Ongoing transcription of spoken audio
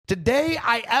Today,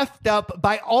 I effed up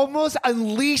by almost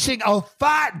unleashing a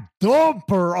fat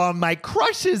dumper on my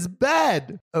crush's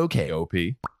bed. Okay. OP.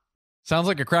 Sounds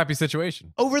like a crappy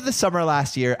situation. Over the summer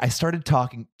last year, I started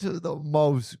talking to the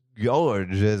most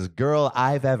gorgeous girl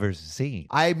I've ever seen.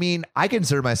 I mean, I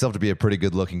consider myself to be a pretty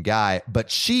good looking guy, but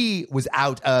she was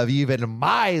out of even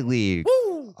my league. Woo!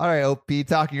 All right, OP,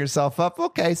 talking yourself up.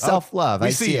 Okay, self-love.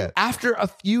 I see it. After a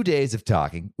few days of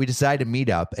talking, we decided to meet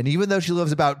up. And even though she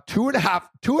lives about two and a half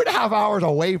hours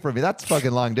away from me, that's fucking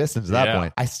long distance at that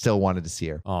point, I still wanted to see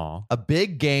her. Aww. A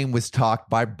big game was talked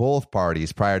by both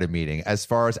parties prior to meeting as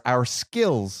far as our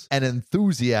skills and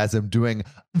enthusiasm doing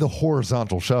the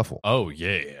horizontal shuffle. Oh,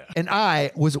 yeah. And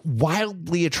I was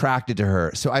wildly attracted to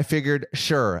her. So I figured,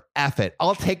 sure, F it.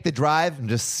 I'll take the drive and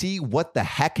just see what the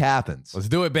heck happens. Let's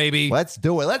do it, baby. Let's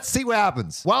do it. Let's see what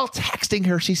happens. While texting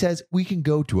her, she says, we can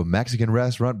go to a Mexican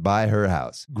restaurant by her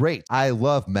house. Great. I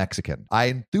love Mexican. I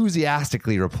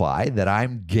enthusiastically reply that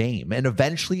I'm game. And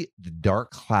eventually the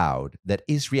dark cloud that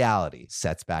is reality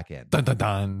sets back in. Dun, dun,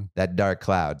 dun. That dark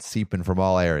cloud seeping from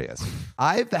all areas.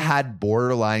 I've had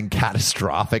borderline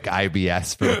catastrophic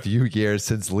IBS for a few years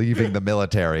since leaving the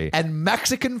military. And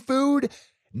Mexican food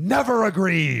never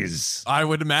agrees. I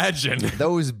would imagine.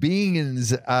 Those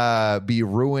beans be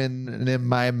ruining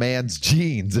my man's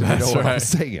jeans, if That's you know what right. I'm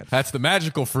saying. That's the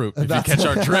magical fruit, if you catch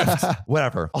our drift.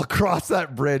 Whatever. I'll cross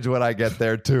that bridge when I get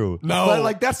there, too. No. But,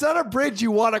 like, that's not a bridge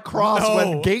you want to cross No.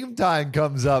 when game time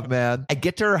comes up, man. I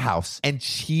get to her house, and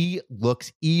she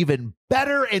looks even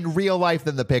better in real life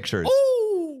than the pictures. Ooh.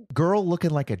 Girl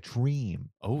looking like a dream.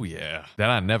 Oh, yeah. That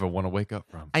I never want to wake up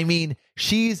from. I mean,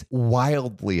 she's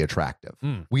wildly attractive.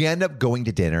 We end up going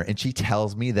to dinner and she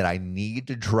tells me that I need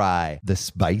to try the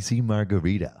spicy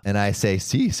margarita. And I say,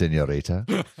 si,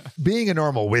 senorita. Being a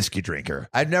normal whiskey drinker,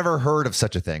 I've never heard of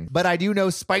such a thing, but I do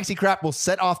know spicy crap will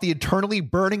set off the eternally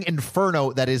burning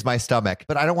inferno that is my stomach.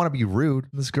 But I don't want to be rude.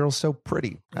 This girl's so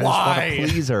pretty. I just want to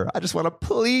please her. I just want to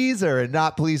please her and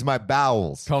not please my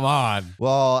bowels. Come on.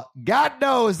 Well, God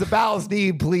knows the bowels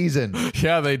need pleasing.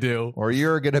 Yeah, they do. Or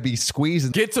you're going to be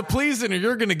squeezing. Get to pleasing or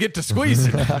you're going to get to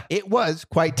squeezing. It was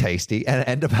quite tasty and I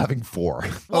ended up having 4 over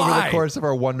the Why? course of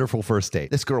our wonderful first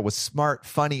date. This girl was smart,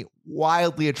 funny,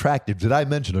 wildly attractive. Did I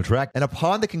mention attract? And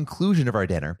upon the conclusion of our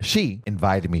dinner, she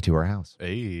invited me to her house.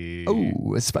 Hey.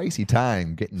 Oh, a spicy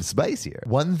time, getting spicier.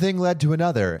 One thing led to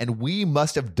another, and we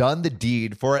must have done the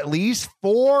deed for at least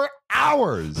 4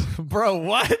 hours. Bro,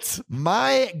 what?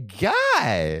 My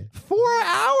guy, 4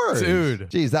 hours. Dude.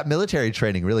 Jeez, that military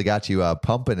training really got you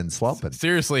pumping and slumping.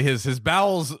 Seriously, his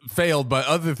bowels failed, but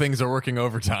other things are working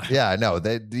overtime. Yeah, no,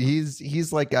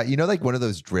 he's like like one of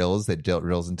those drills that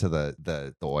drills into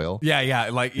the oil. Yeah,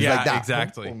 like that.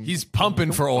 Exactly. He's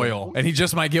pumping for oil, and he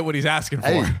just might get what he's asking for.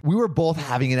 Hey, we were both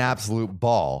having an absolute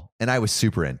ball, and I was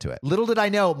super into it. Little did I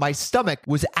know, my stomach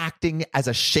was acting as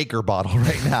a shaker bottle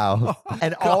right now,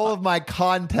 and all of my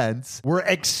contents were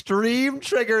extreme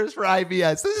triggers for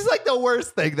IBS. This is like the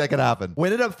worst thing that could happen. We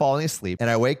ended up falling asleep, and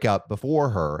I wake up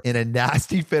before her in a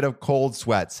nasty fit of cold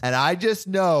sweats, and I just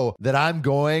know that I'm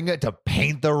going to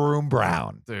paint the room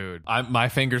brown. Dude, my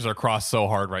fingers are crossed so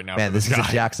hard right now. Man, this is a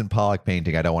Jackson Pollock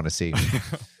painting I don't want to see.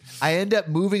 I end up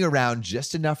moving around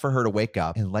just enough for her to wake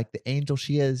up. And like the angel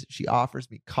she is, she offers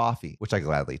me coffee, which I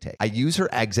gladly take. I use her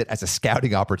exit as a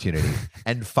scouting opportunity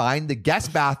and find the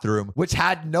guest bathroom, which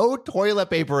had no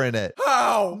toilet paper in it.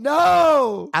 How?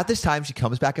 No! At this time, she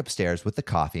comes back upstairs with the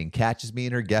coffee and catches me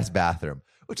in her guest bathroom,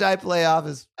 which I play off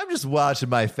as I'm just washing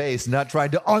my face, not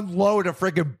trying to unload a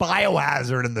freaking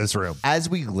biohazard in this room. As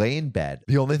we lay in bed,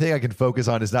 the only thing I can focus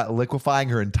on is not liquefying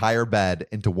her entire bed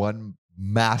into one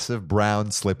massive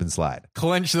brown slip and slide.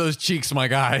 Clench those cheeks, my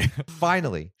guy.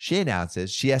 Finally, she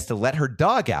announces she has to let her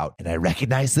dog out, and I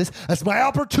recognize this as my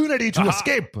opportunity to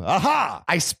escape. Aha!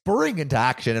 I spring into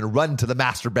action and run to the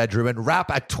master bedroom and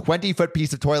wrap a 20-foot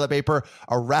piece of toilet paper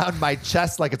around my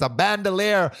chest like it's a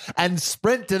bandolier and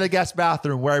sprint to the guest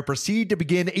bathroom where I proceed to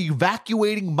begin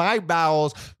evacuating my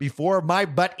bowels before my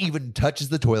butt even touches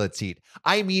the toilet seat.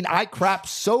 I mean, I crapped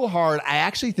so hard, I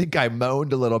actually think I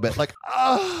moaned a little bit like,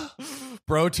 ah.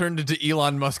 Bro turned into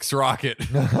Elon Musk's rocket,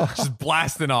 just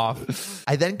blasting off.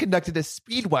 I then conducted a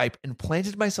speed wipe and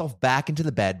planted myself back into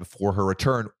the bed before her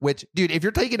return, which, dude, if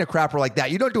you're taking a crapper like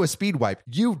that, you don't do a speed wipe.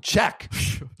 You check.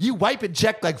 You wipe and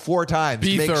check like 4 times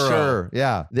Be to make thorough. sure.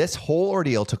 Yeah. This whole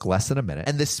ordeal took less than a minute,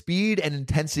 and the speed and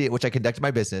intensity at which I conducted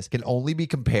my business can only be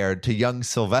compared to young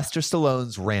Sylvester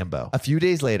Stallone's Rambo. A few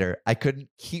days later, I couldn't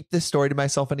keep this story to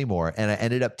myself anymore, and I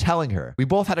ended up telling her. We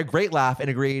both had a great laugh and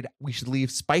agreed we should leave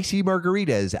spicy margarita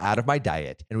margaritas out of my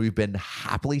diet, and we've been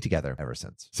happily together ever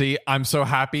since. See, I'm so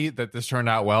happy that this turned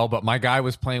out well, but my guy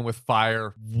was playing with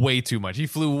fire way too much. He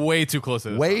flew way too close to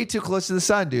the sun. Way too close to the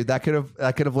sun, dude. That could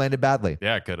have landed badly.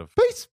 Yeah, it could have. Peace.